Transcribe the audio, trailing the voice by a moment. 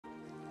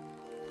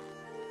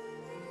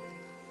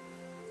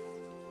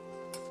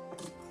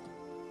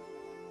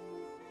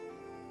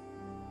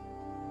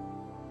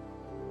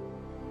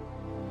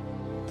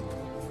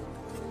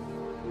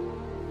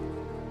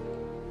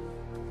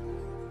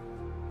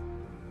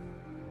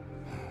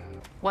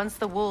Once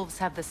the wolves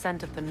have the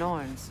scent of the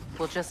Norns,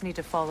 we'll just need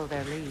to follow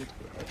their lead.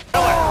 You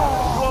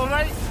all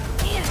right?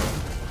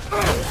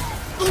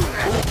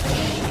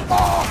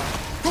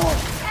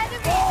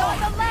 Enemies on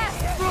the left!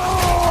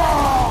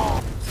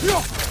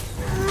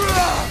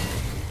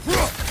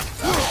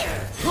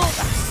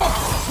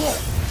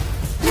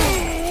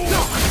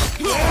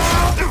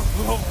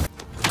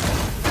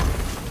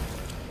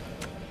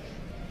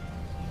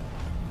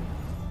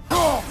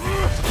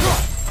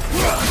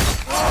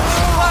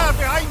 Fire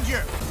behind you!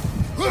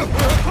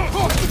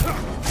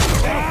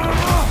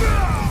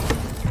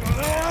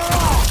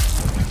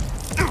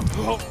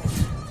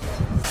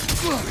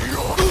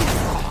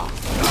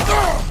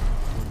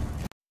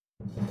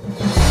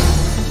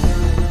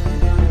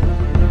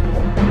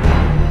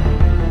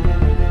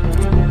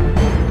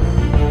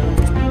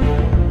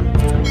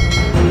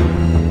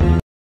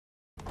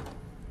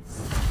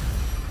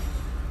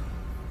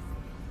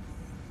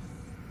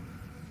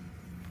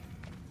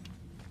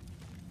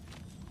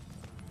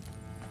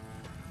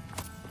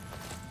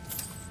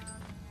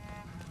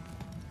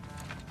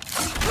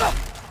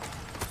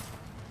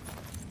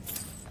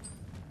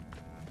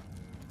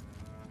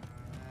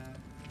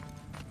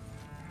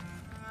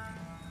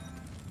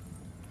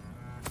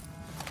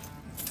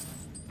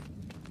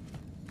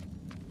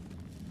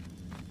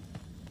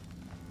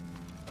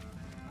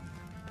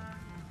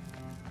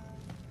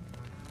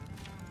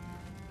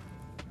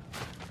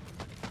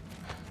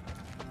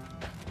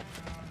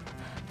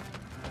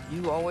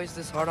 You always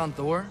this hard on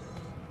Thor?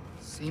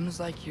 Seems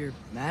like you're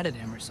mad at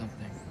him or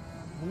something.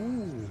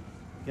 Ooh,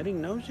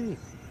 getting nosy,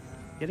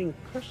 getting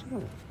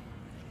personal.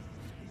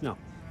 No,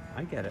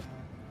 I get it,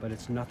 but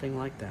it's nothing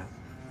like that.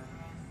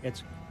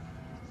 It's,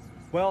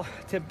 well,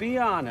 to be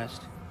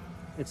honest,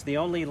 it's the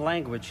only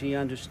language he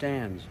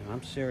understands, and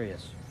I'm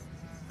serious.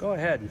 Go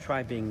ahead and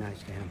try being nice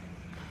to him.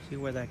 See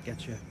where that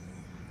gets you.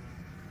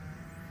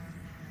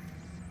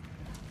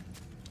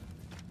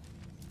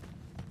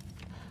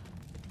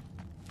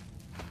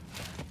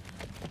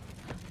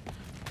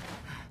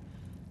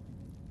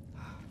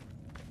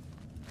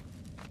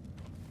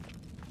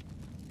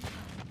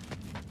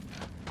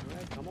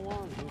 Come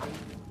along, Ruben.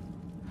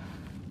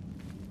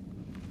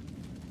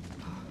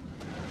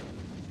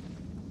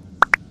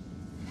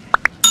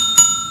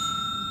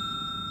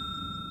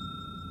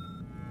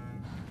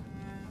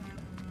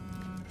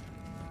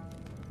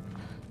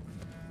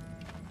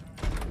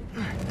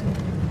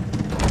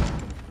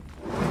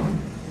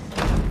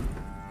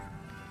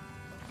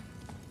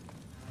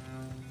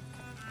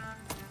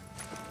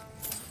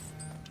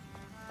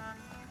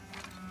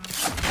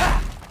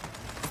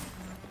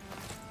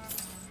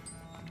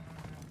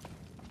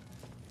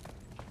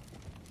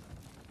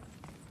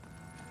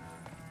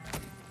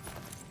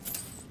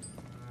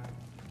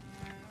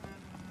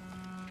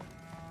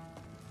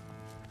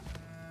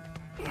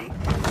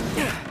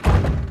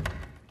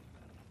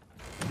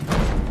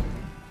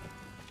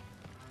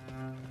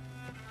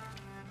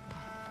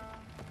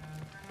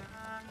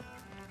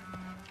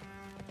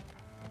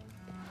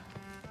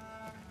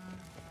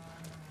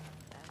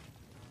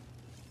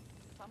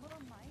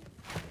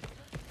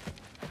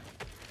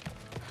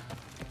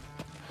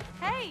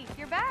 Hey,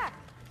 you're back.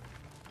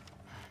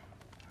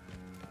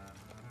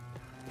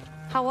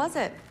 How was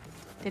it?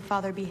 Did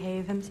Father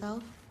behave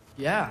himself?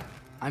 Yeah,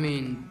 I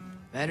mean,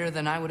 better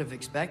than I would have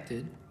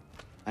expected,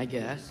 I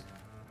guess.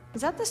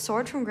 Is that the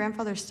sword from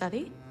Grandfather's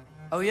study?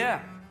 Oh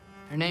yeah,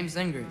 her name's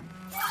Ingrid.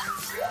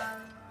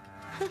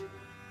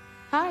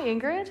 Hi,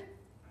 Ingrid.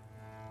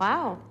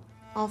 Wow,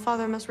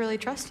 Allfather must really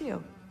trust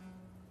you.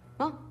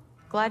 Well,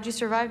 glad you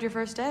survived your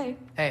first day.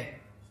 Hey,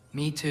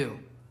 me too.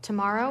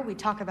 Tomorrow, we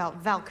talk about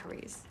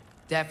Valkyries.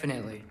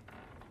 Definitely.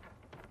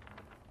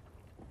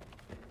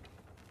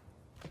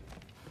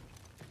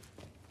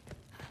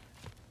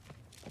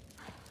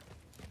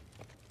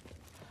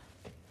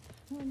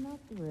 I'm not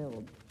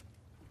thrilled.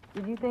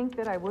 Did you think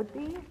that I would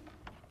be?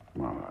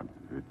 Well,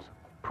 it's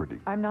pretty...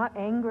 I'm not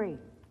angry.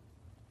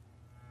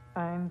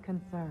 I'm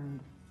concerned.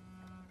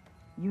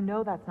 You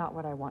know that's not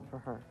what I want for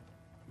her.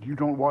 You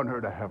don't want her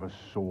to have a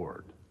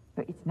sword.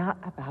 But it's not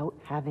about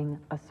having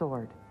a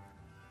sword.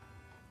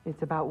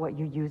 It's about what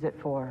you use it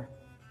for.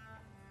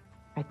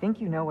 I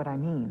think you know what I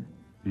mean.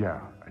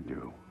 Yeah, I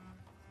do.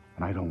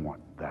 And I don't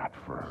want that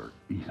for her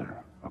either,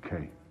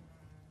 okay?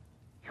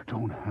 You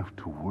don't have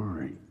to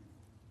worry.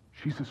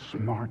 She's a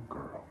smart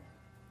girl.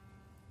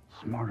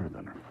 Smarter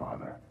than her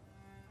father.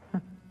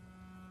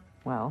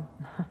 Well,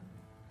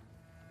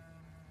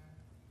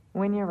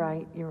 when you're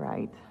right, you're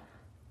right.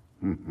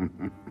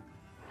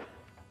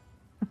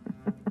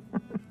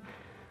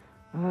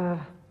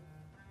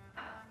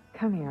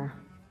 Come here.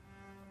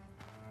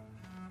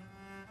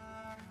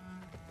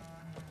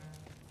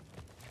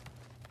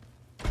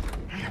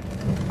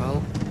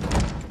 Well,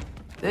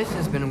 this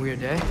has been a weird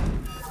day.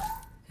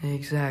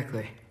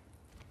 Exactly.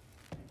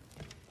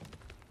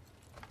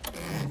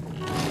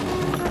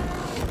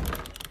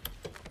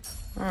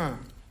 Huh.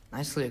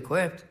 Nicely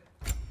equipped.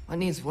 What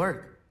needs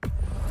work?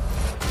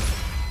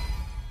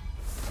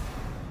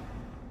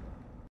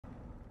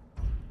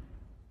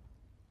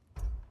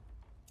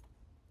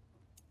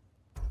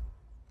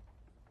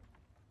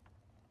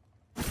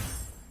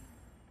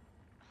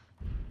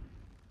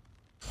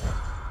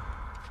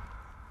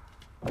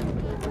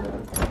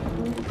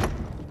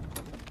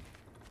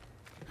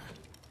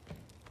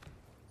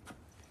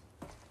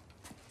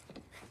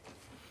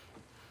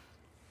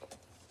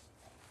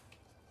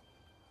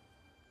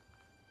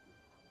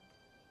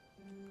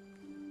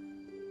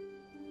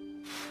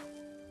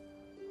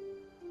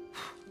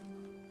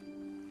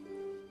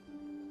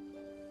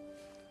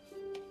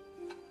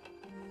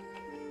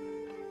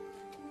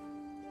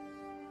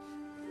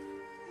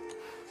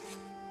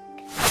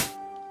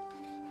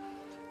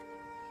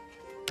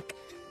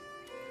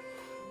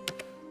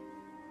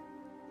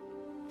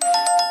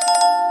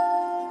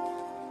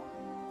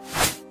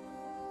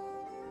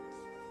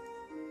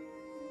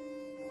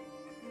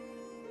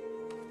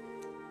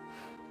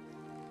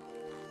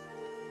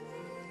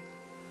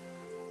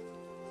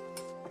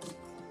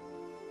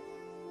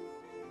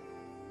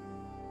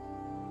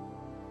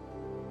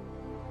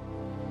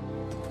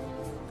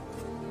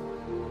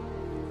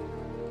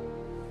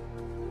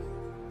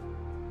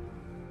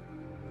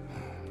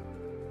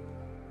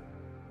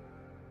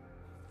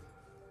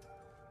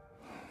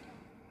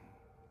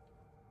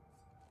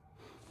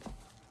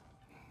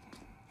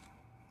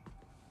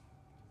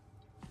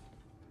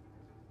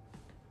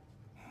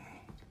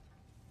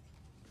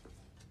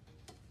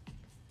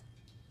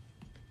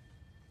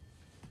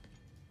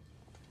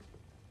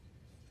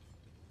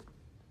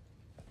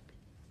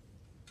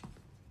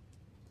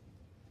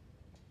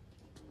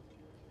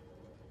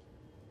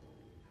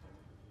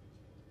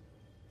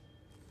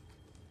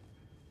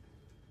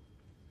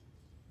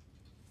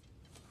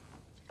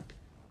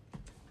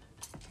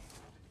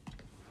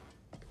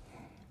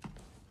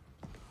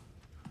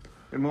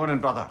 Good morning,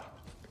 brother.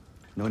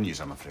 No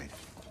news, I'm afraid.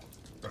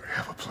 I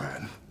have a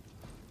plan.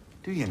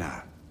 Do you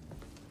now?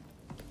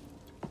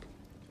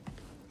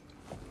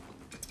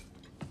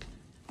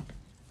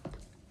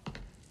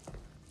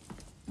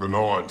 The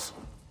Norns.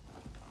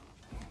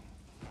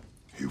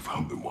 You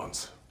found them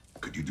once.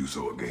 Could you do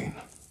so again?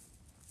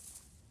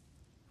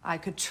 I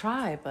could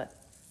try, but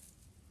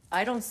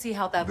I don't see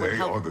how that would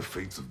help. They are the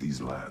fates of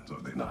these lands,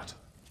 are they not?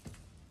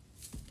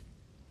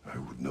 I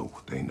would know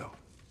what they know.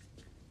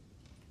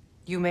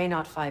 You may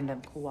not find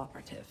them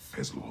cooperative.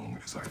 As long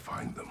as I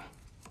find them.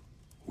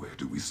 Where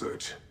do we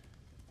search?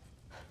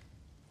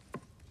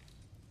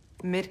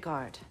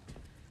 Midgard.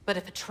 But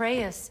if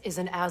Atreus is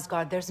in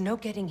Asgard, there's no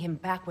getting him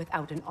back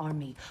without an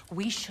army.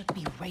 We should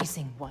be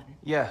raising one.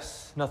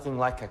 Yes, nothing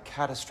like a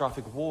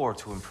catastrophic war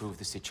to improve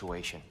the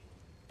situation.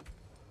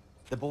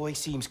 The boy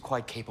seems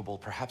quite capable.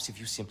 Perhaps if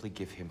you simply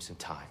give him some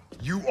time.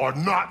 You are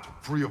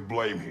not free of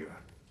blame here.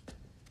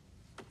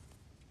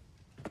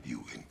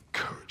 You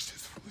encouraged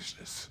his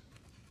foolishness,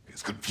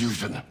 his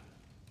confusion.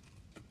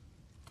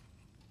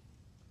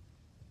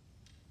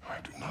 I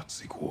do not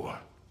seek war.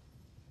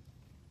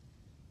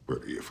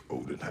 But if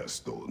Odin has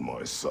stolen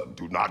my son,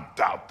 do not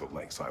doubt the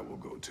lengths I will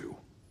go to.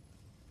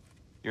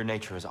 Your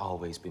nature has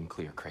always been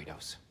clear,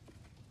 Kratos.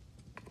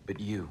 But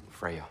you,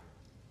 Freya.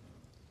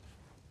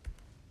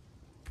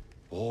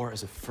 War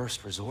is a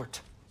first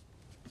resort.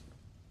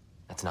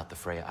 That's not the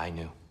Freya I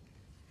knew.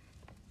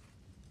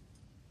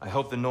 I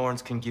hope the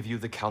Norns can give you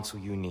the counsel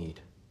you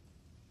need.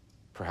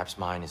 Perhaps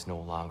mine is no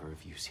longer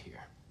of use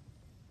here.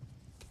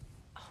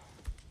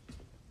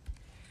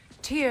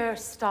 Tyr,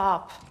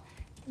 stop.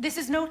 This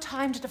is no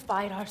time to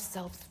divide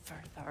ourselves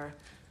further.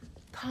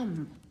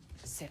 Come,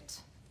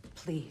 sit,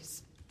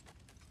 please.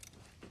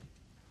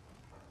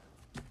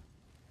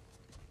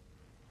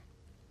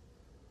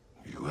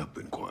 You have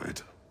been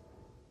quiet.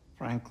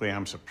 Frankly,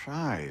 I'm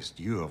surprised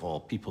you, of all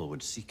people,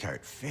 would seek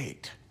out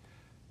fate.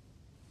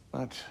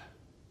 But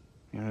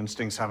your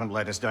instincts haven't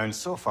let us down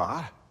so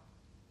far.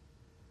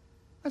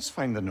 Let's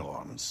find the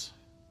Norns.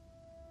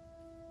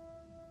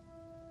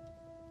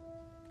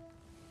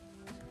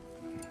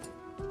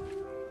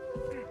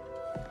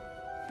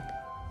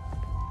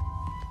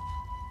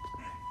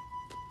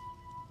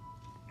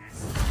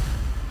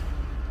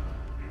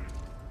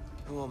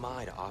 Who am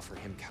I to offer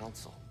him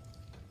counsel?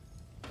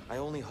 I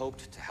only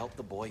hoped to help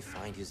the boy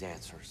find his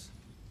answers.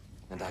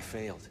 And I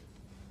failed.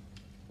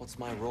 What's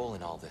my role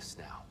in all this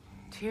now?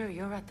 Tyr,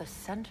 you're at the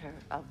center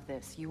of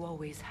this. You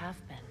always have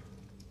been.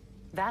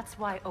 That's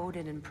why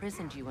Odin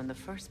imprisoned you in the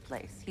first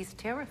place. He's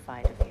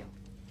terrified of you.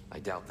 I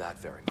doubt that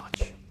very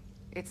much.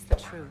 It's the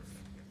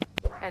truth.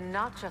 And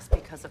not just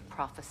because of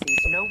prophecies.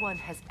 No one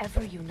has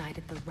ever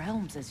united the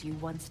realms as you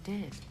once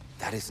did.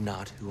 That is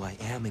not who I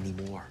am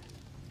anymore.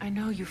 I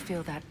know you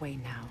feel that way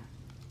now.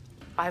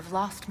 I've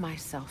lost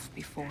myself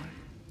before.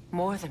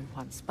 More than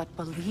once, but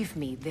believe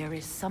me, there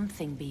is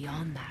something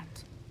beyond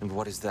that. And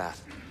what is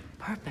that?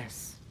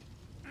 Purpose.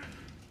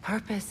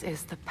 Purpose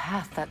is the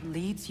path that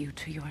leads you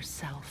to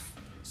yourself.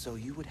 So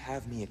you would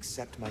have me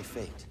accept my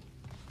fate?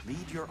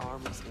 Lead your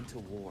armies into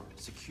war,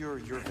 secure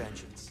your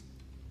vengeance.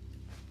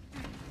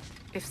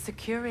 If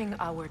securing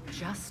our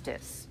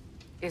justice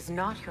is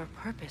not your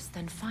purpose,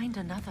 then find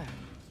another.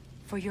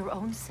 For your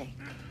own sake.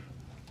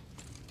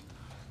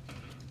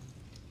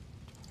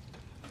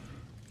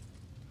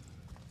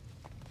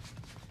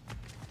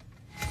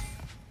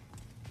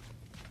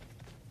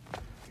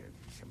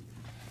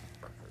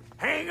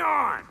 Hang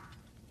on!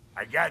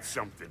 I got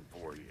something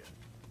for you.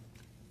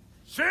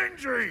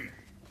 Sindri!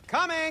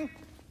 Coming!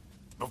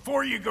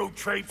 Before you go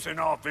traipsing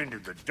off into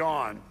the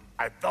dawn,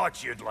 I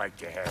thought you'd like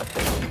to have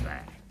this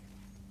back.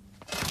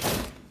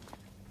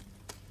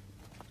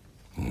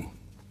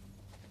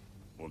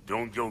 Well,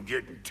 don't go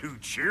getting too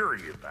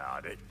cheery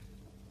about it.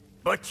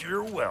 But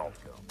you're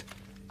welcome.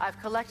 I've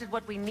collected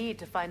what we need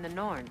to find the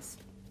Norns.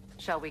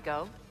 Shall we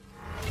go?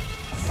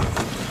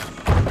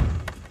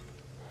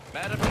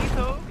 Madam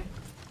Neathog?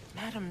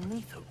 Madam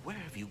Neathog, where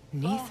have you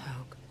gone?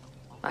 Neathog?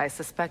 I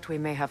suspect we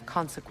may have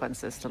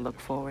consequences to look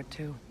forward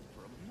to.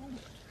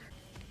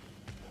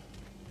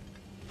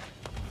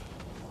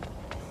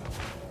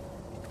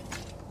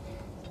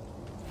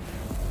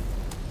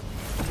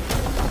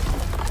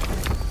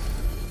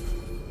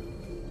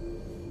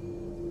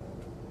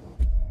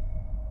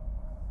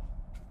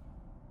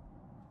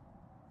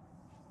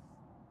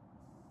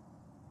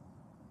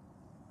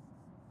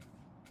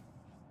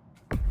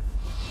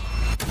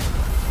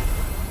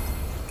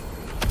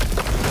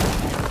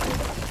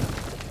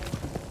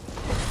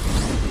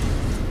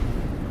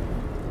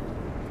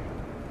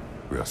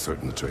 We are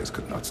certain Atreus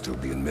could not still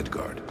be in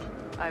Midgard.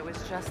 I was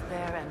just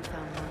there and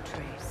found no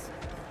trace.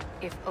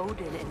 If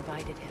Odin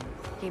invited him,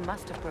 he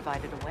must have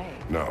provided a way.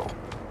 No,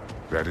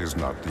 that is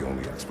not the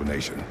only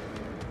explanation.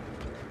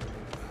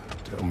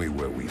 Tell me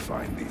where we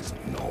find these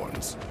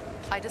Norns.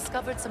 I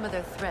discovered some of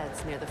their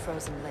threads near the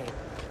frozen lake.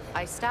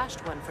 I stashed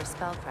one for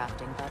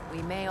spellcrafting, but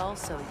we may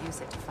also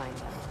use it to find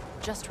them.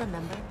 Just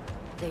remember,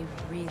 they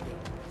really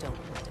don't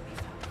want to be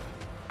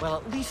found. Well,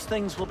 at least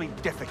things will be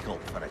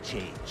difficult for a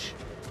change.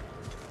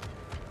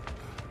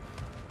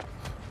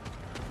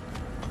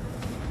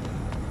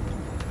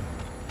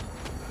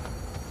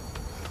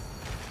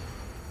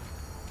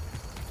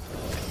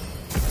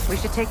 We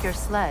should take your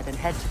sled and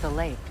head to the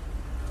lake.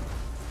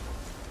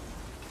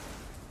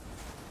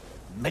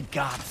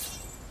 Midgard.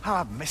 How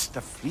I've missed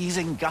the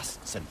freezing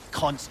gusts and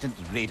constant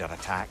raider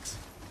attacks.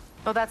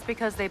 Well, that's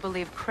because they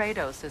believe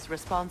Kratos is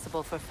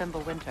responsible for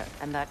Fimbulwinter,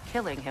 and that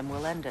killing him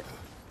will end it.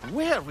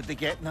 Where would they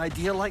get an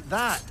idea like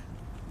that?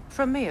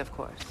 From me, of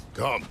course.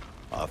 Come.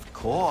 Of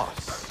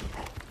course.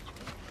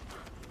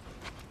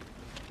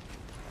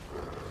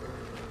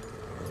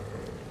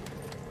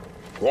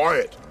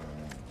 Quiet.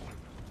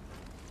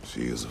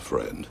 She is a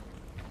friend.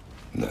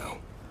 Now.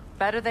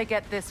 Better they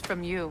get this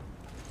from you.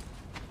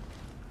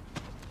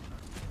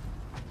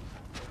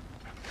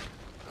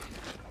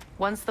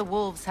 Once the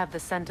wolves have the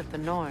scent of the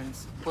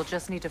Norns, we'll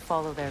just need to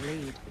follow their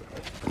lead.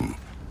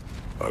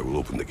 I will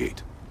open the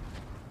gate.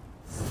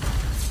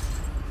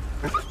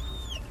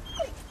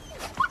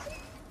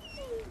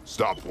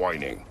 Stop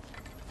whining.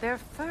 Their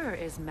fur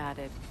is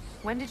matted.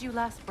 When did you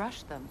last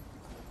brush them?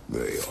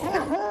 They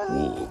are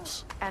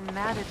wolves. And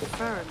matted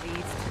fur leads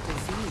to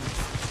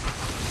disease.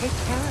 Take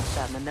care of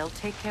them and they'll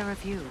take care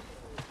of you.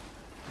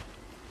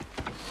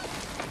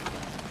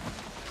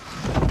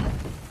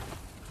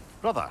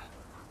 Brother,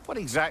 what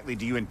exactly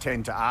do you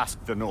intend to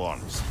ask the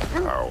Norns?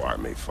 How I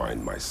may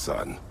find my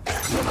son.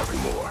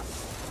 Nothing more.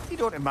 You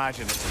don't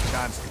imagine it's a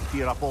chance to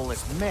clear up all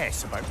this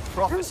mess about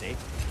prophecy?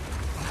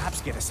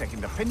 Perhaps get a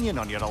second opinion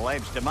on your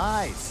alleged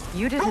demise.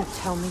 You didn't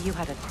tell me you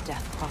had a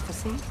death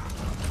prophecy?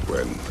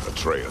 When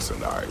Atreus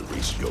and I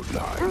reached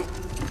Jotunheim,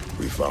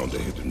 we found a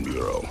hidden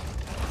mural.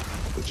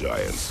 The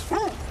giants,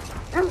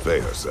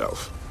 Faye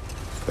herself,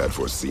 had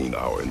foreseen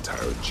our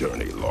entire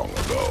journey long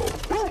ago.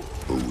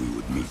 Who we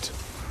would meet,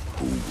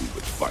 who we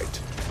would fight.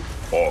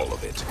 All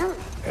of it,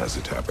 as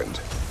it happened.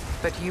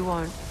 But you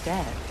aren't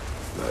dead.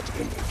 That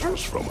image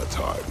was from a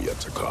time yet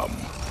to come.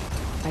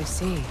 I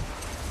see.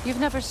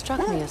 You've never struck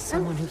me as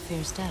someone who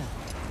fears death.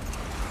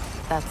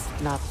 That's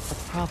not the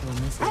problem,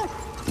 is it?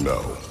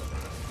 No.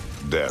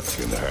 Death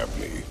can have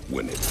me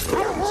when it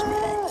threatens me.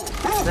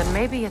 Then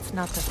maybe it's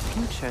not the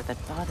future that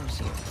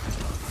bothers you.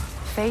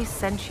 Faye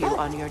sent you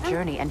on your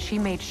journey, and she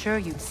made sure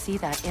you'd see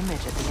that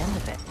image at the end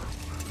of it.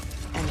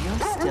 And you're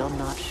still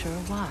not sure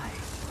why.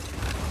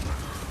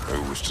 I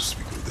wish to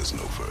speak of this no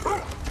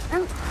further.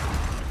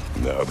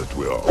 Now that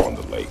we are on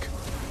the lake,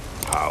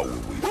 how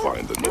will we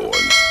find the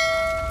Norns?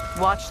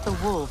 Watch the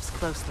wolves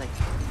closely.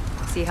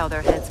 See how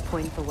their heads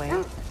point the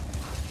way?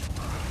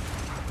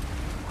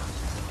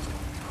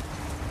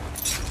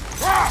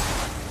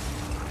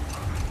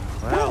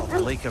 Well, the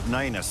Lake of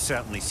Nine has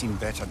certainly seen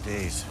better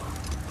days.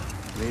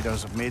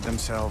 Raiders have made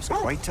themselves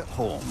quite at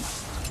home.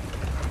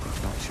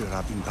 Not sure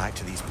I've been back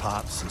to these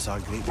parts since our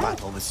great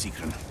battle with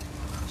Sigrun.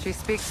 She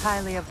speaks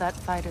highly of that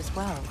fight as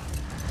well.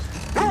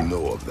 You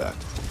know of that?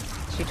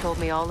 She told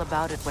me all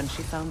about it when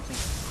she found me.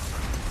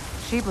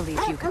 She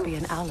believed you could be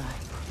an ally.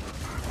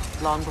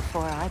 Long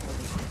before I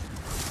believed it.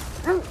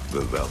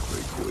 The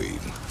Valkyrie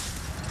Queen.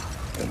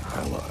 An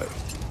ally.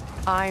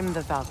 I'm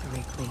the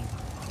Valkyrie Queen,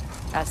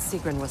 as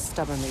Sigrun was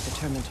stubbornly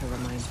determined to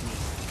remind me.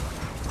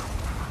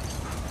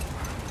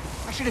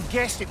 I should have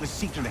guessed it was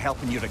Sigrun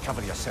helping you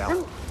recover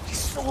yourself. She's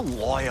so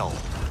loyal.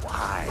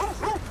 Why?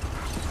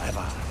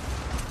 Clever.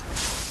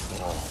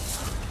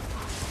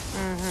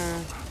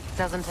 Mm-hmm.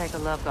 Doesn't take a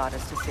love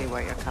goddess to see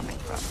where you're coming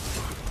from.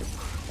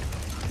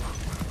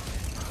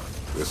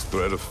 This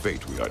thread of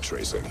fate we are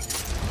tracing.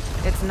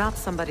 It's not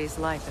somebody's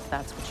life, if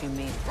that's what you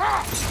mean.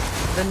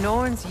 The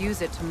Norns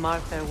use it to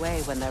mark their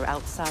way when they're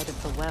outside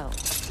of the well.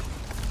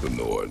 The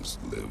Norns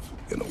live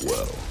in a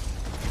well.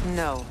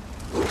 No.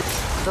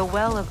 The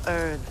Well of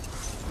Earth,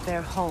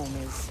 their home,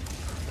 is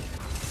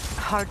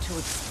hard to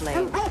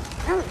explain.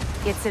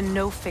 It's in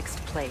no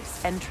fixed place.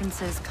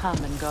 Entrances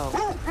come and go.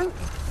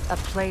 A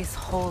place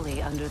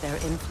wholly under their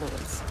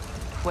influence,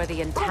 where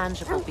the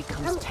intangible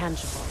becomes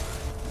tangible.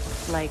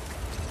 Like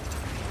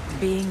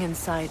being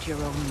inside your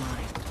own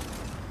mind.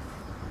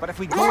 But if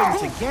we go in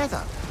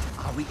together,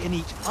 are we in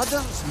each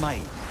other's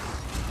mind?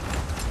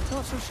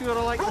 Not so sure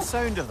I like the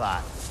sound of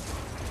that.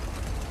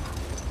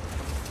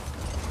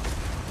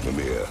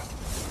 Mimir,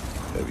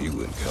 have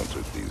you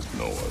encountered these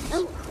Norns?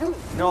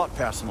 Not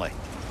personally.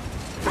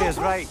 Freya's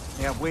right.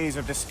 They have ways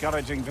of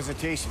discouraging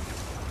visitation.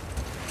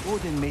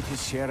 Odin made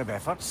his share of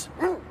efforts.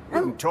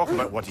 Wouldn't talk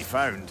about what he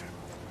found.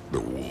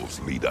 The wolves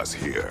lead us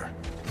here.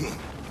 I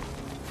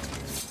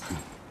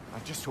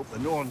just hope the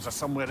Norns are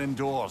somewhere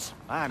indoors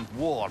and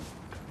warm.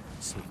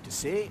 Safe to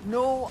say,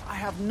 no, I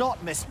have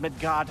not missed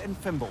Midgard in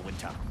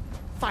Fimbulwinter.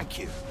 Thank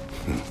you.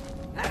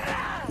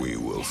 We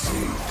will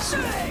see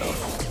soon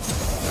enough.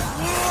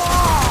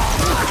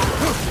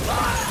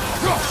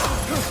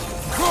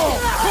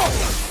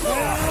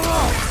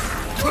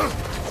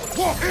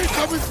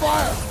 Incoming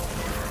fire!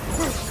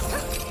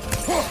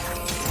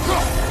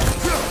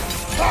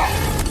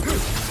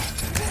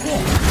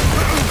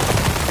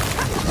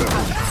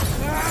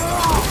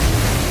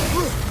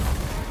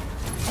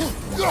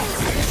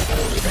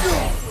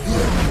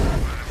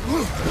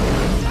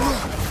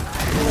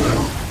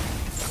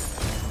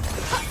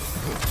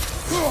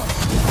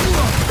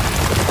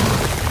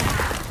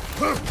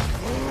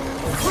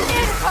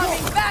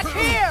 Incoming back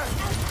here!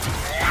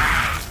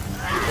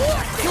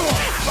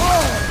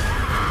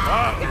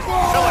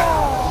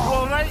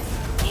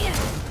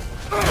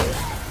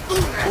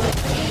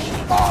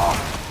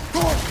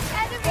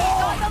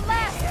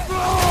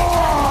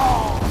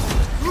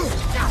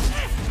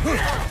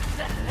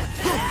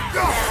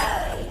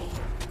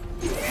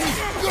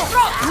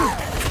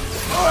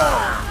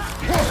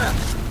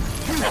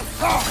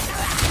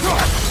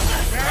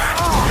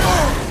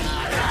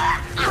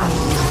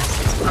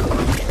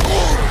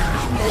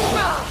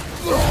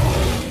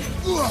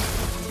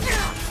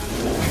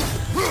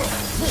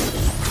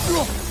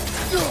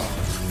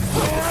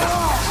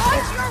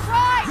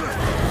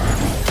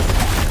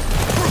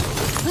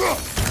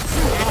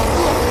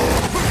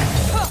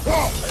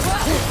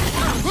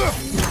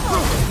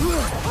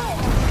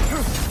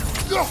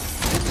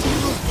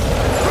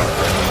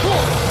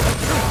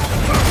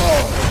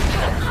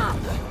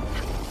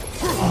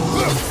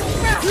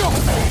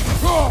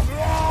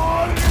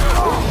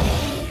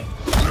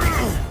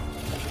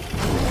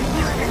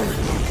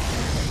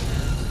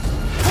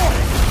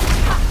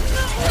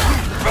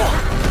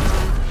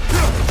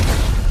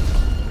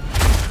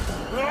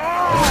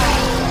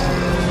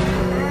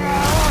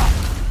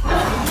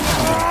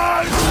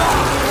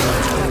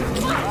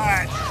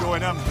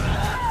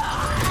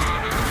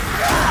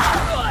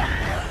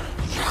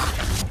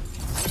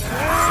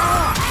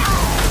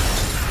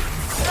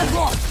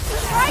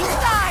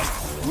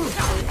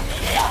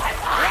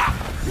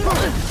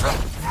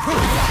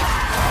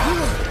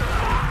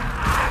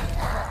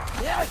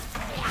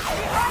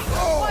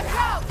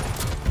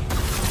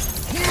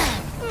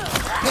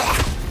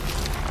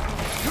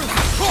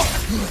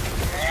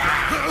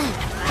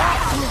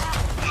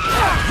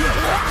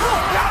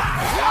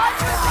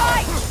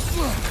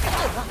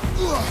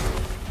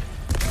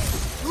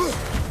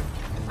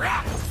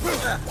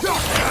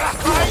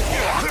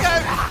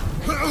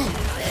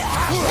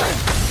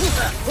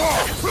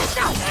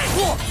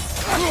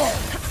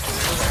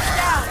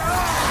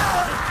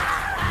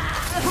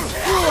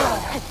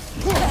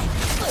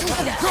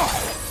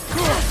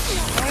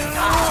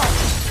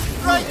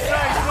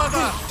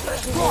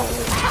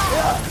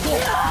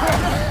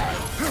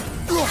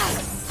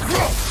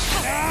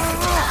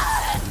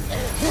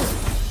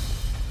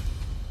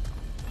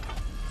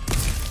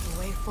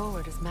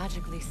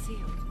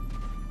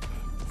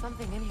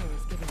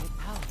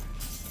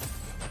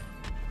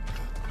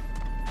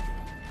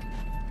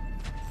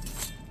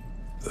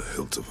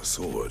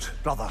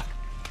 Brother,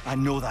 I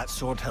know that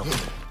sword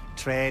hilt.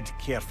 Tread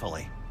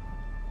carefully.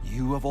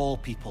 You of all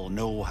people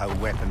know how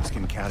weapons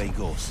can carry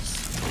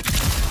ghosts.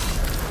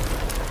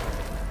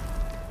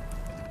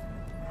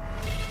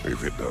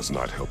 If it does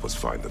not help us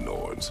find the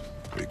Norns,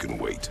 we can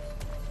wait.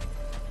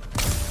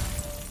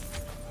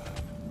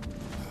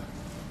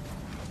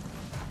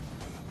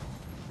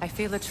 I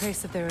feel a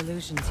trace of their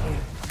illusions here.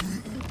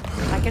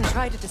 I can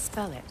try to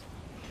dispel it.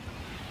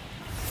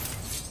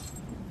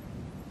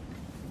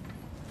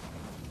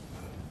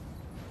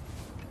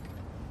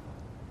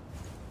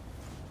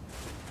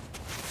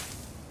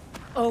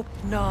 Oh,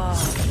 no.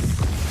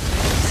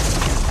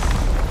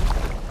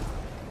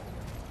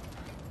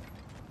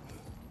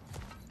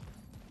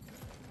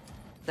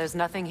 There's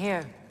nothing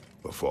here.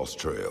 A false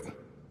trail.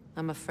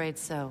 I'm afraid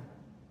so.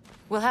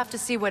 We'll have to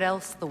see what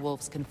else the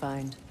wolves can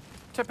find.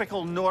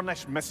 Typical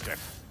Nornish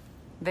mischief.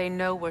 They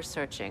know we're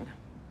searching.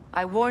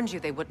 I warned you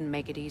they wouldn't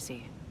make it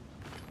easy.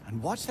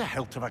 And what's the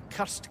hilt of a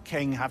cursed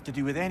king have to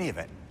do with any of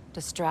it?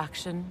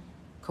 Distraction?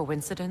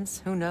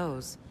 Coincidence? Who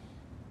knows?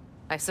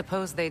 I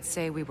suppose they'd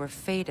say we were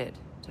fated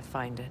to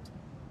find it.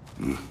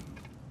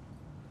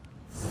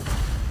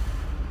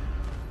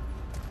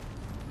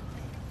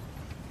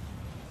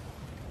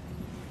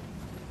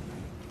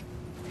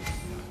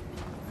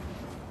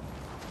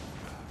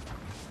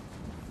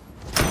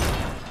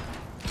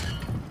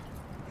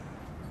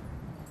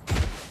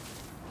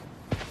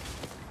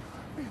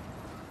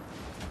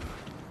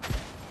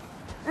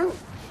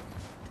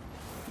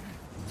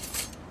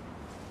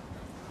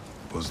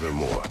 Was there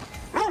more?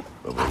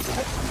 Of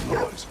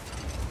noise?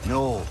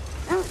 No.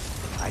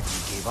 I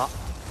think he gave up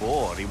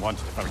before he wanted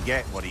to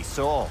forget what he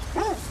saw.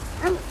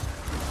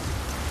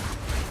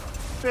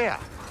 Freya,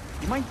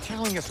 you mind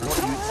telling us what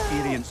you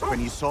experienced when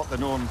you sought the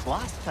Norns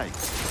last time?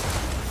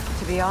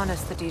 To be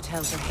honest, the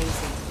details are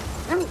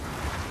hazy.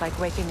 Like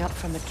waking up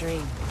from a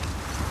dream.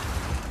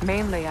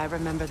 Mainly, I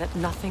remember that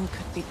nothing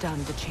could be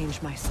done to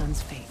change my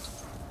son's fate.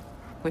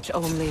 Which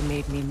only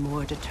made me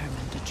more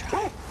determined to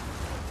try.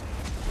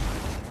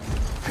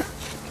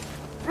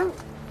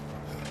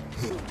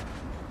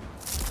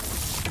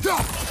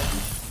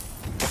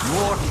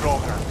 More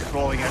Draugr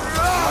crawling out of the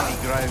bloody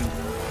ground.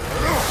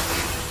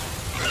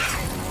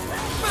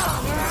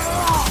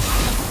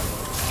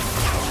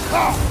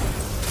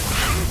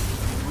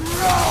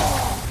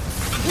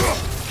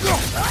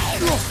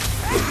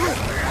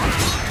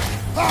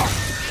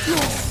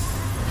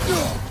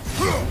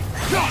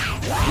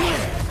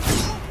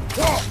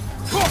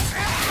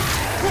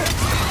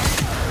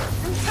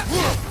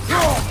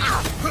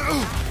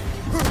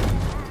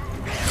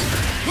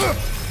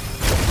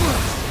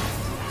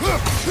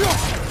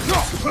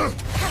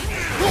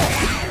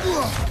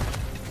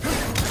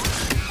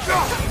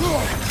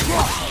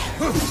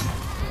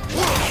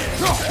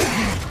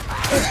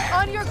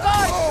 On your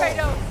guard,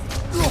 Kratos!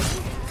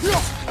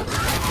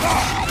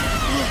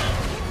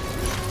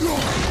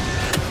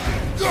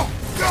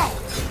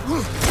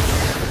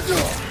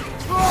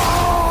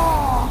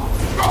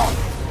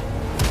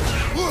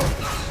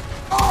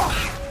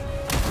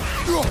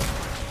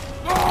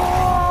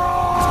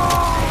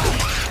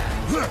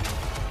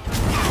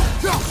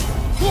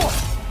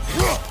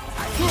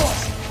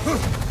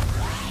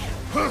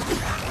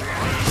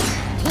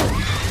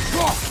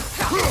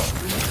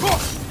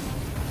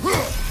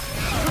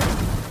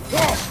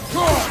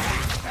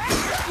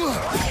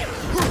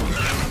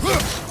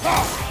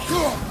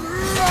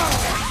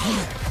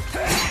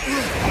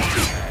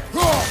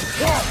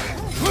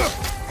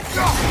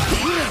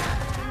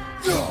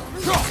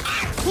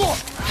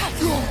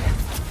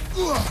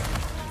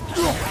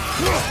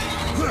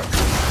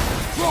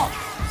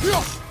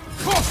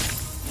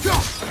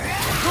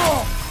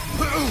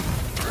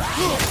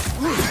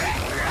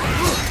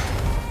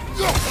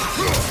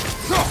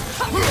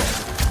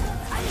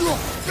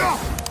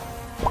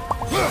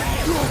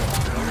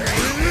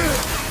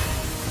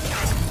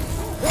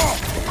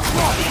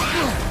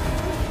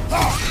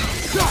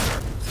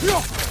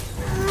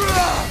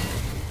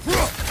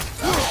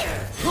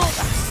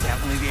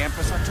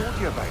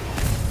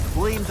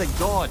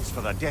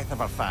 For the death of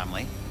her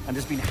family, and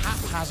has been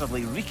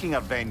haphazardly wreaking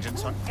her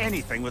vengeance on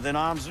anything within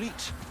arm's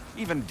reach.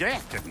 Even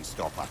death didn't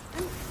stop her.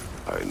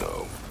 I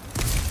know.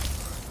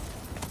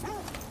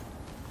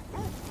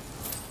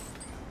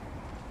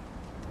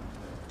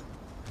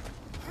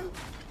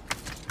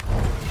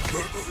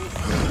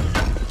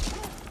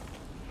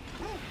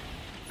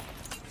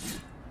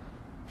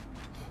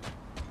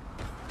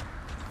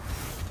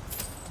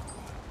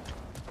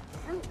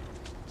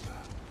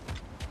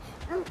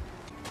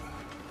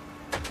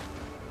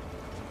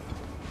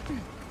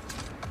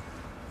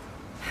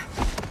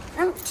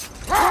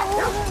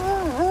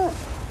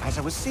 As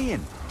I was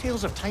saying,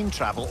 tales of time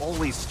travel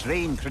always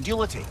strain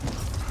credulity.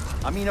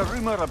 I mean, a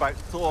rumor about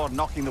Thor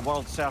knocking the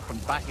world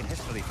serpent back in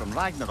history from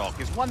Ragnarok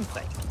is one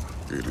thing.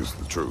 It is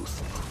the truth.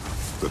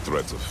 The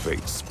threads of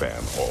fate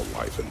span all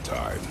life and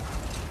time.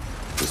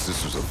 The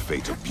Sisters of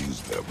Fate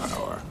abuse their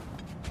power.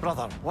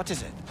 Brother, what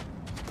is it?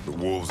 The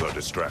wolves are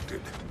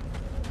distracted.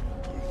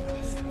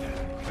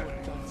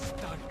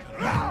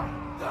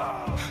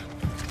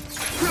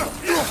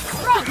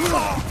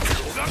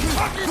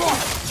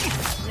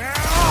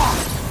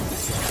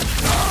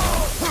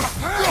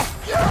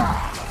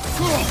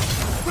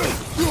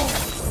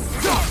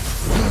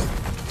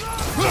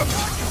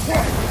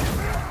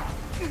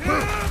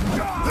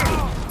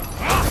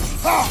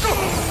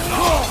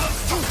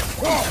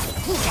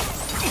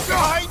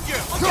 Behind you!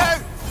 Look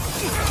out!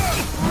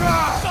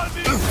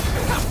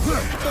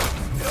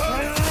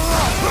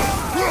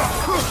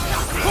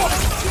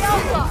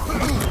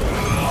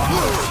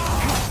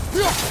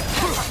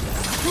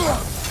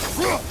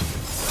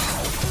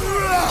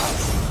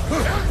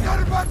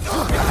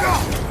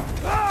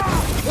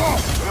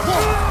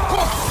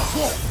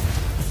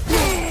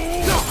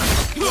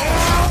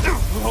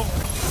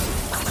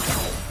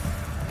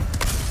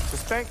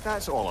 Suspect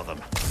that's all of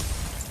them.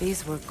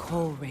 These were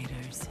coal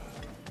raiders.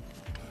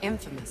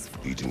 Infamous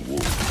for Eating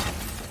wolves.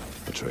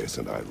 Atreus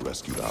and I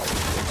rescued ours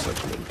from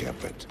such an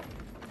encampment.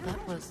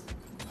 That was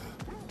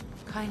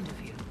kind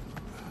of you.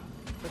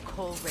 The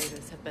coal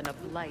raiders have been a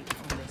blight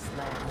on this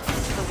land.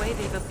 The way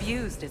they've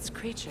abused its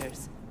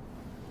creatures.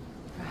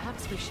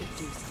 Perhaps we should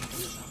do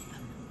something about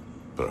them.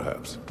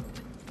 Perhaps.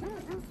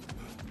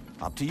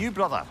 Up to you,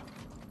 brother.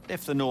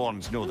 If the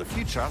Norns know the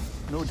future,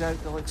 no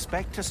doubt they'll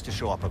expect us to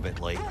show up a bit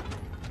late.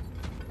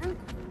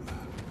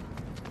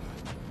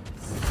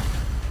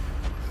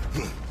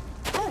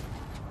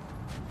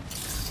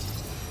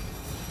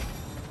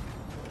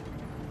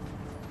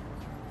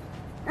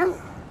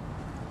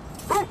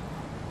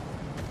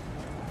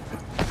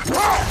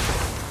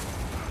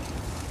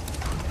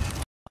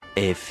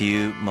 A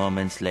few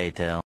moments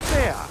later.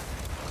 There!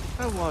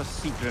 How was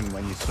Sigrun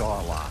when you saw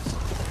her last?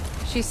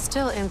 She's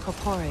still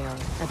incorporeal,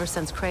 ever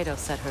since Kratos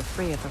set her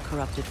free of her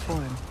corrupted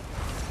form.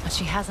 But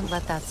she hasn't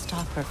let that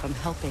stop her from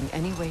helping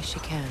any way she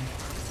can.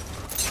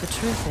 The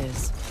truth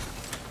is,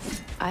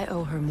 I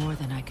owe her more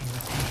than I can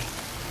repay.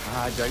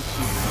 I doubt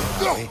she would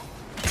be that way.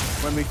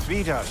 When we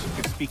freed her, she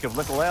could speak of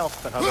little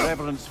else but her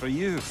reverence for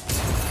you.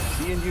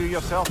 Seeing you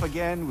yourself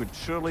again would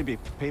surely be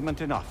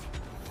payment enough.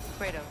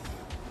 Kratos,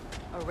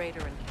 a raider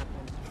encampment.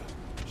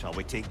 Shall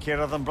we take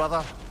care of them,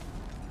 brother?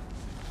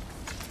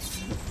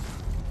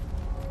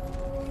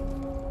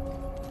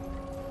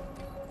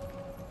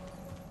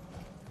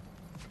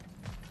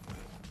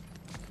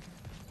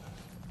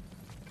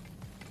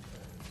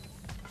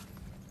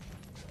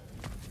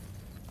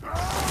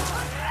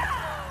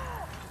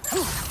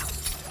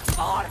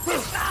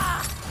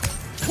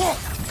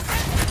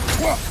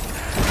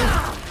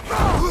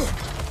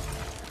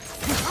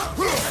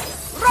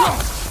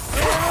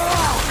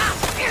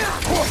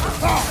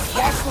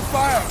 Watch the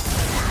fire!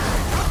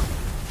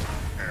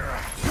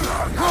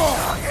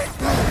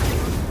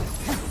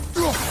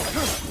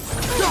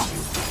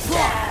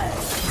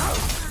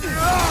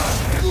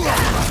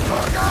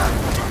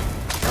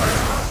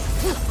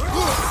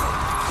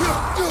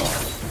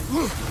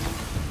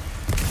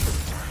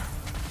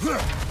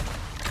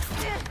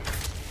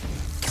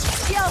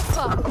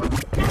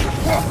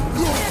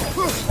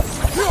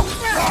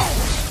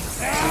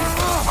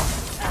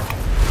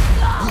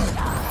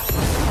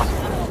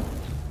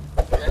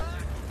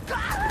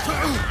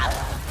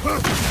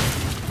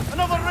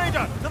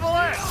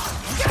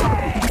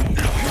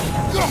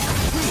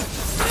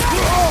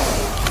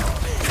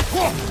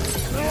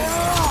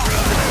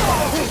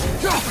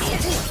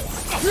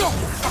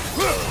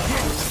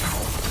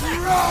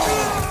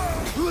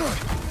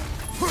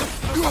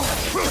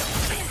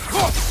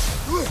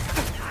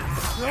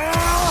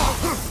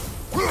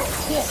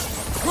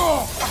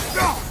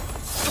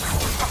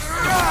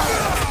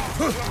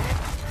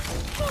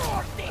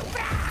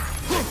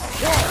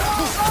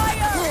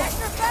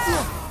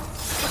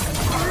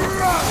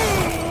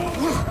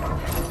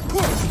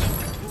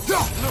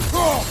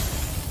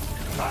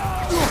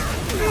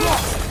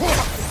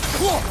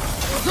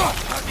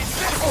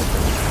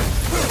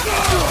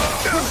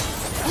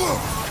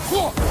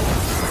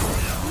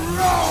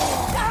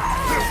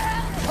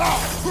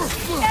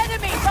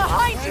 Enemy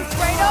behind you,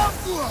 Kratos!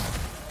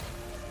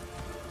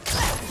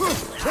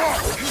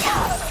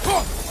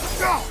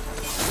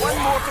 One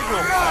more to go.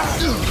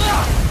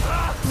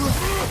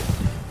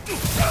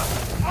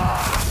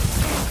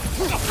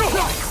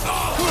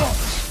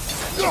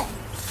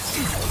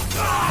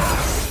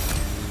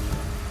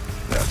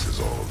 That is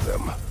all of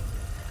them.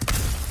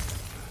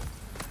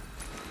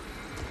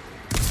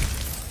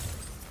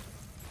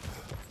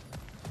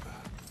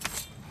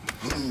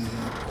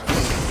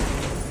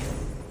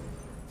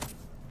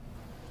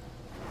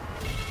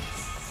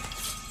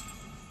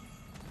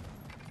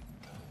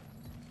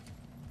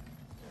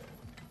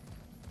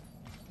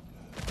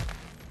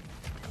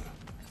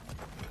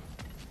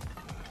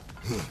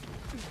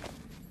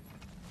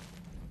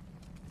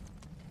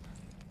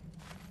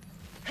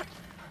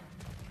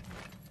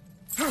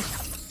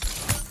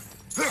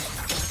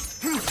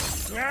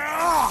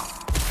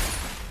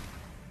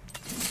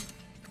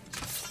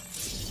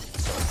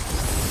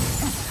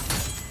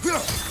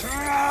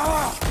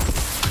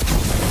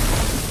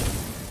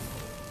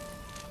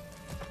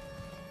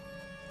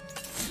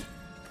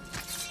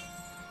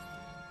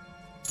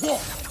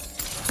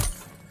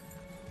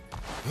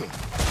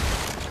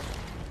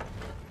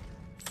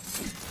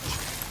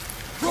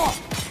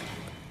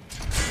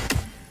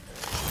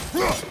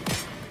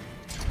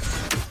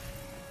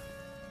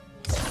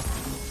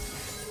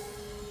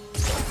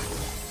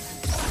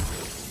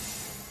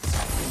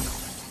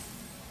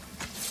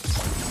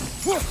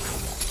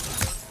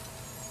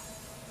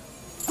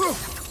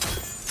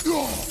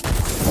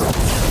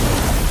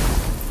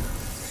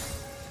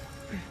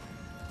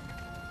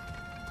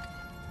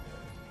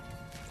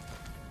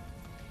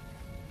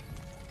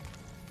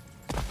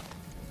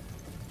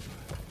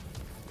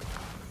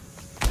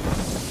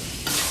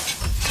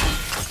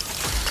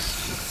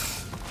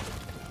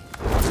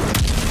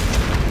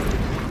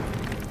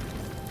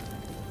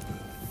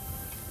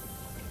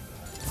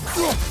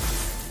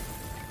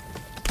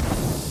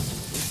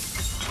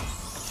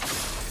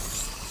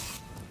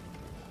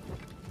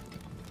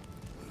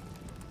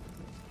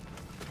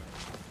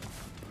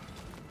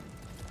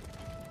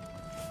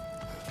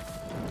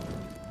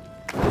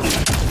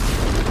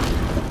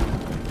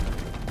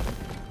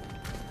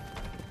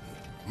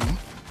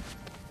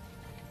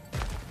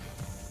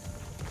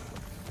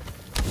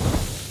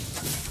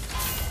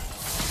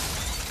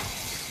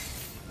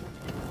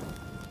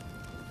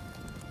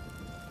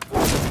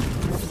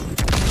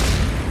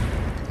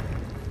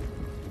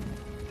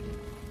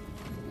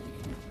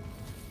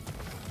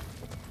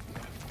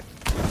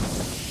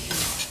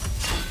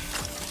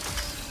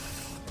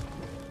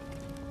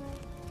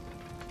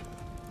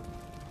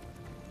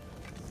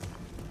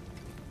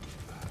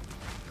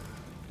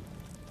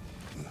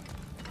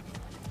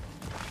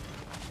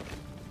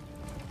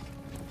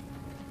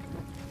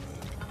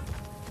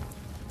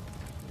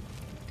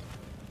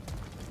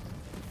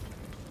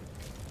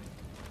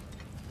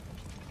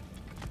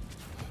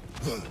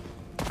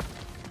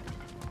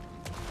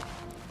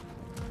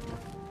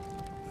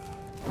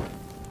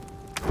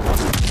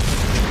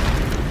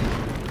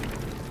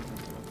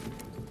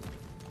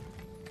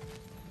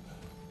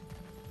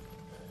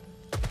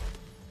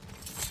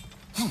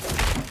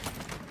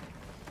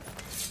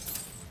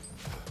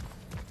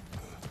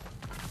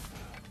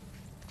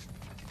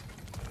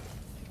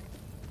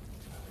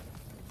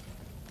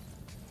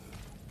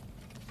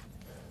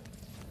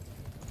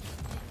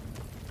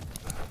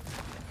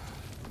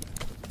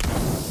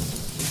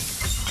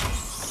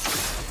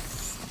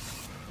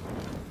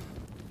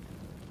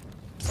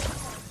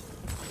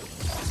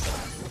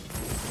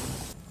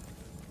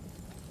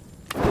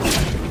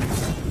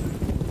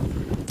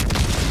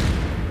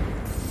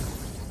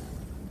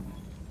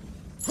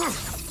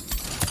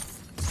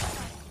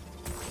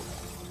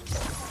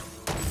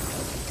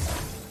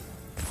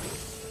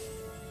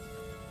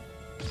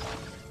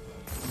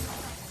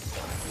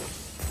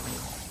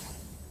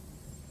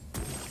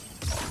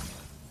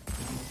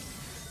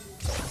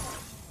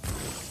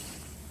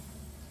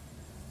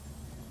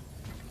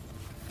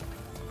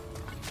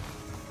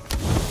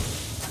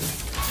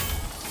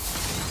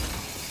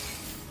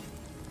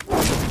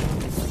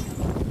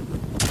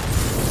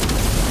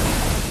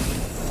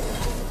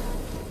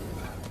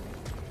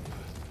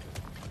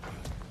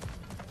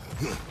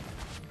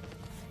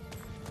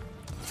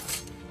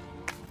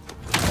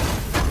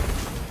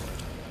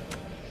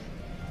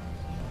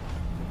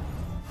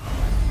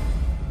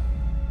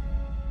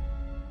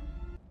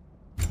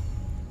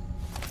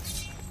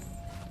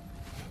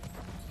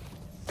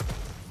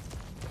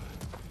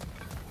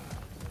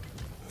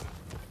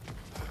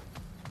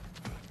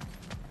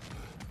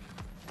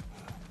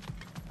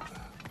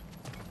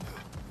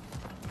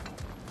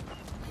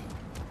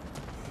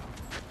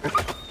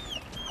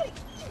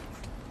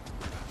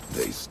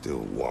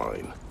 still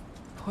whine.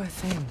 Poor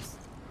things.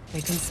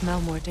 They can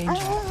smell more danger.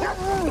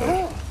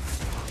 The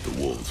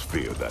wolves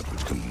fear that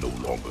which can no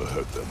longer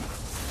hurt them.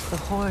 The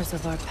horrors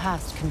of our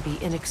past can be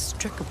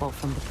inextricable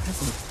from the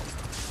present.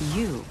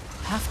 You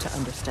have to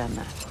understand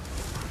that.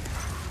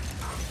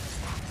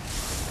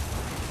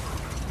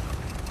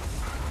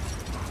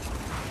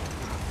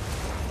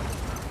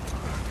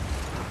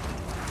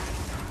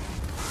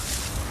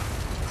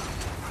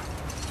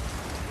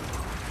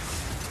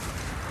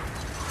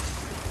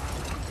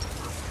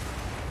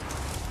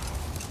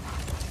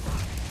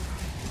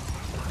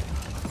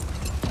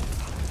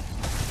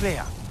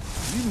 Freya,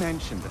 you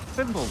mentioned that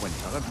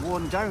Fimbulwinter had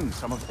worn down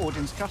some of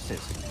Odin's curses,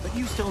 but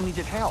you still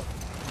needed help.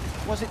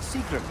 Was it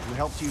Sigrid who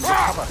helped you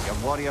recover your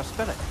warrior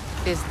spirit?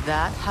 Is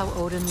that how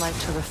Odin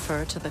liked to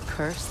refer to the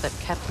curse that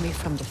kept me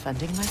from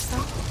defending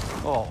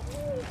myself? Oh,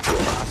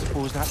 I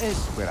suppose that is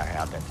where I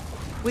heard it.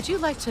 Would you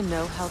like to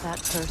know how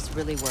that curse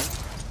really worked?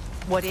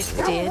 What it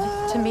did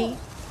to me?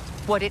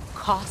 What it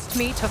cost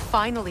me to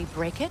finally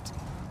break it?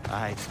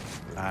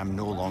 I'm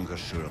no longer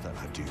sure that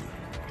I do.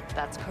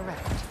 That's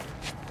correct.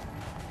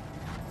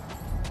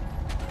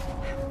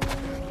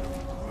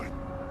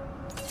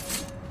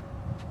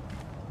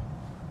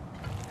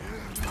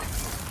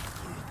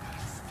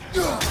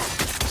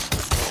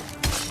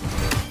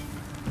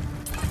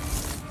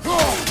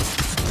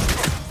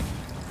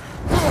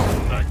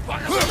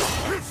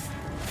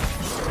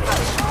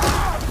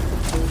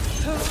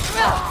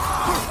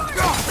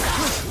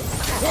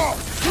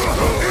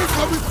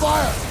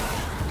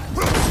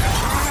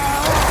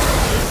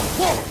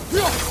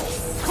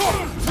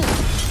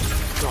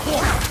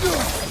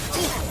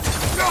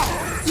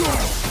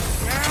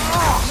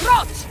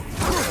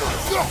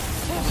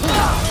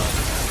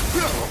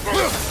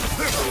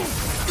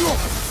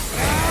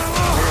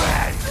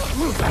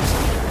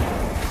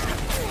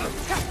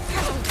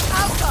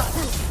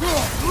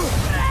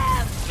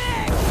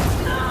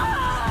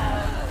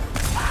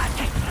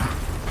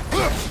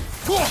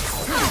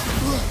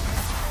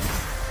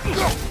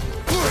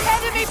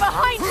 Enemy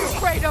behind you,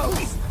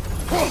 Kratos!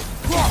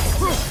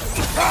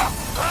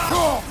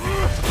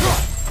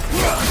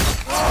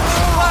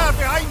 Fire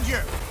behind you!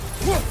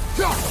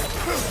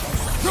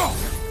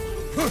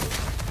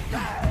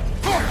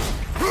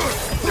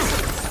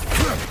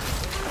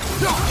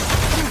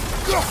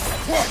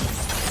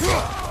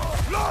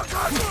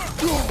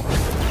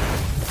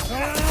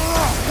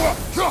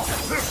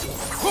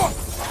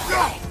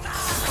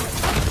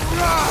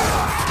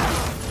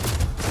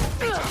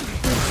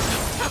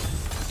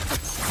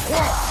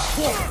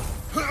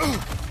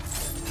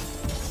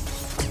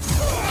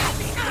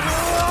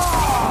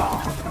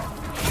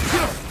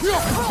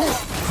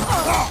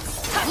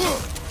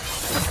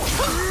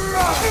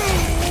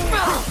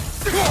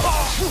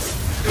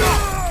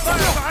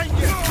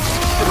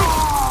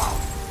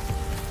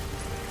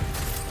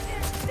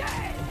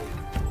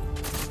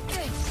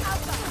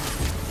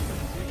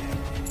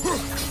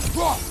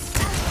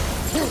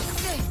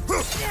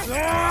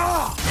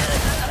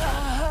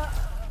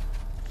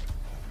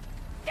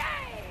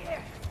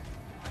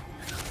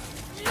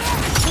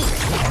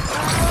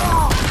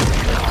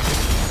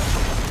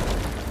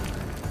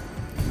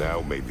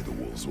 Now maybe the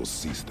wolves will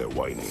cease their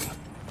whining.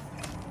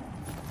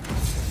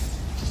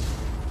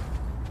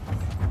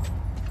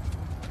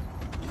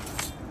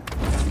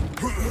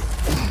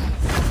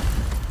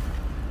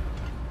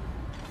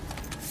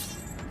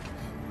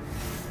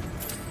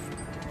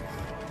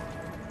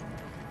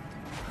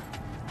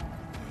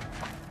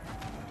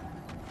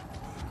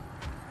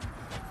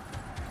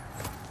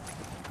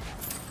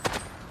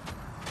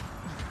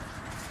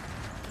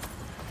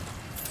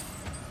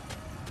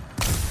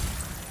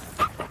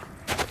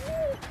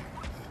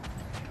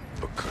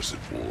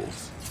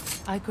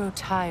 I grow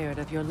tired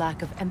of your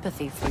lack of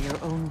empathy for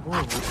your own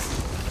wolves.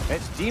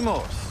 It's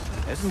Demos,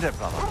 isn't it,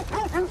 brother?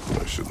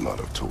 I should not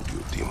have told you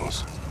of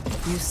Demos.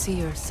 You see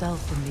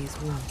yourself in these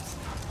wolves,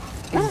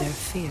 in their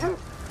fear.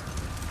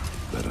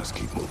 Let us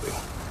keep moving.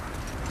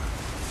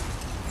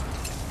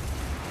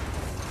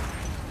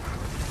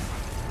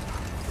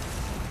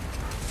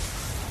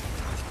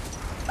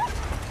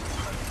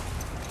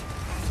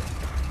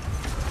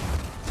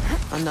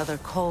 Another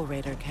Coal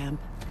Raider camp.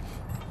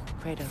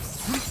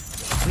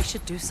 Kratos, we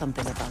should do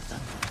something about them.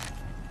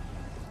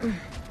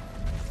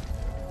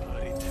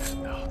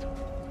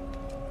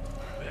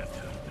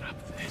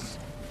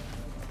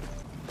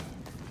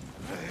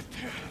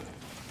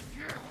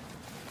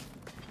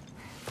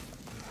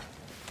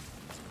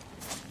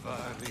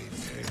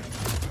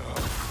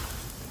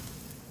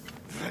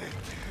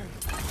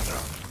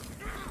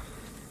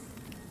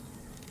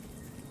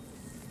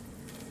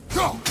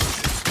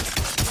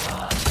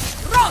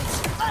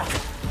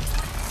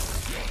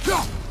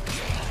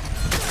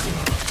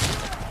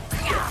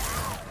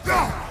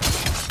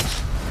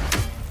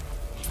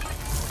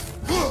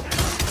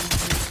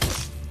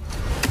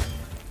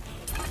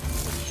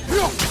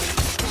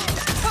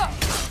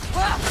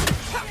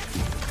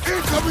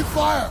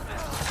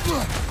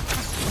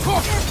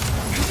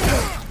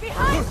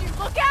 Behind you!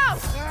 Look out!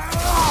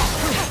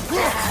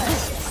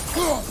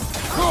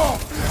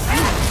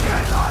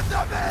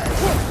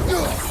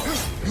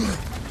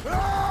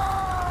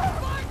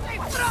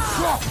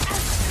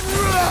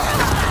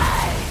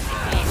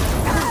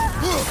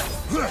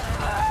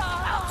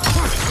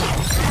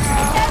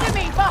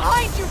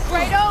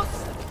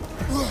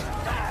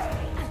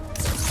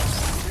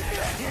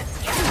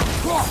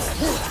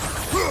 You're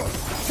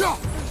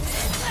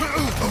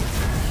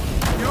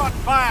on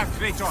fire,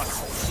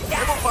 Kratos!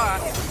 Double fire!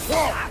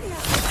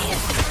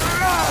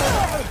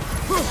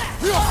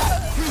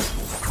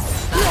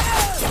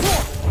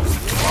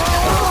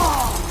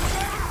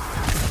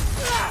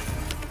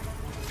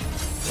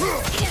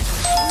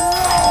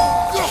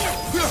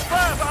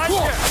 Fire behind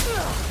you!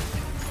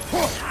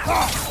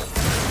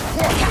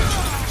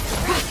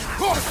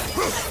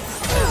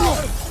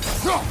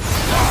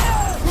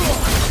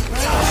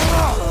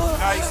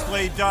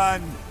 Nicely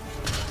done!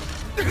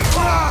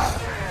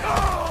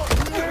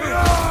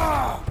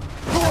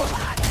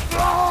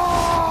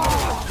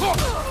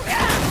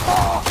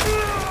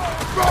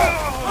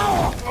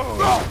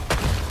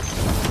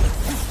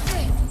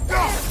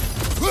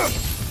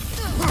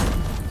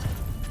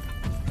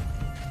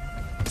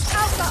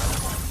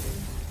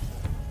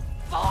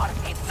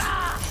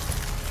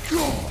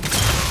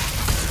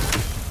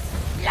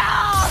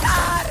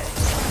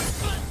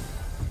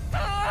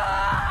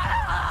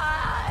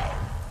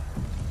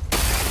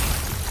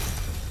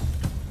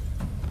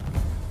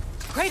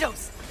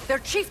 Kratos! Their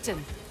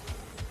chieftain!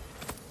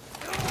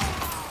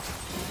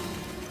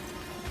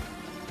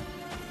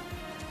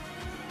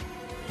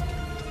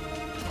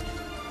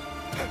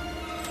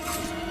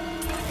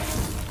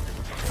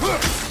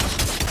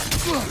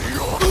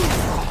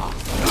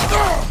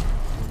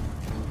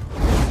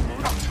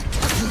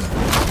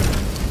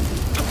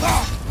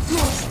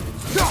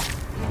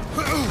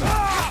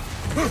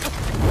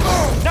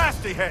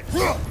 Nasty hit!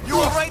 You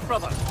all right,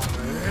 brother?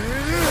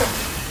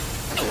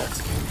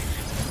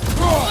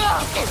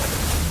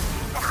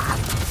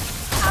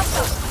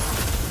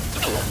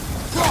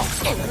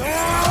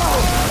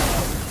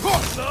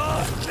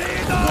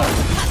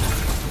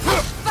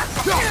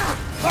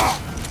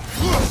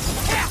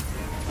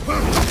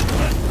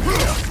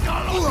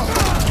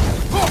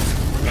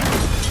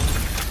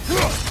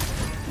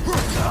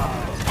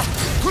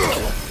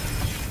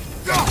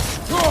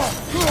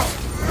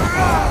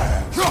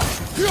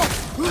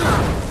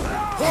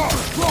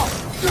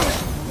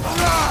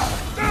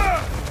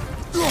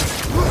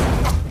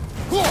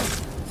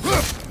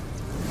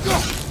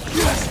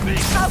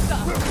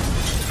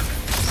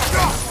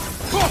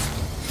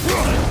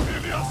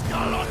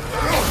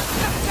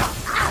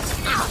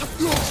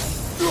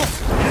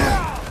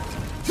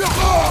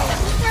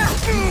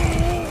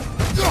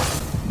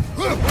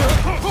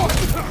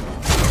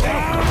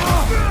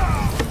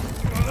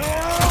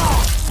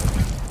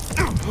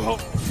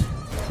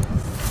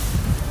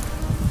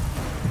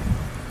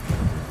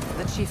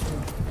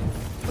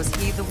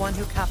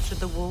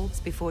 The wolves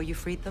before you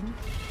freed them?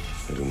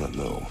 I do not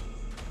know.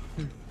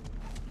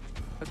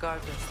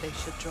 Regardless, they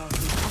should draw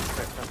some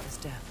comfort from his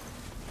death.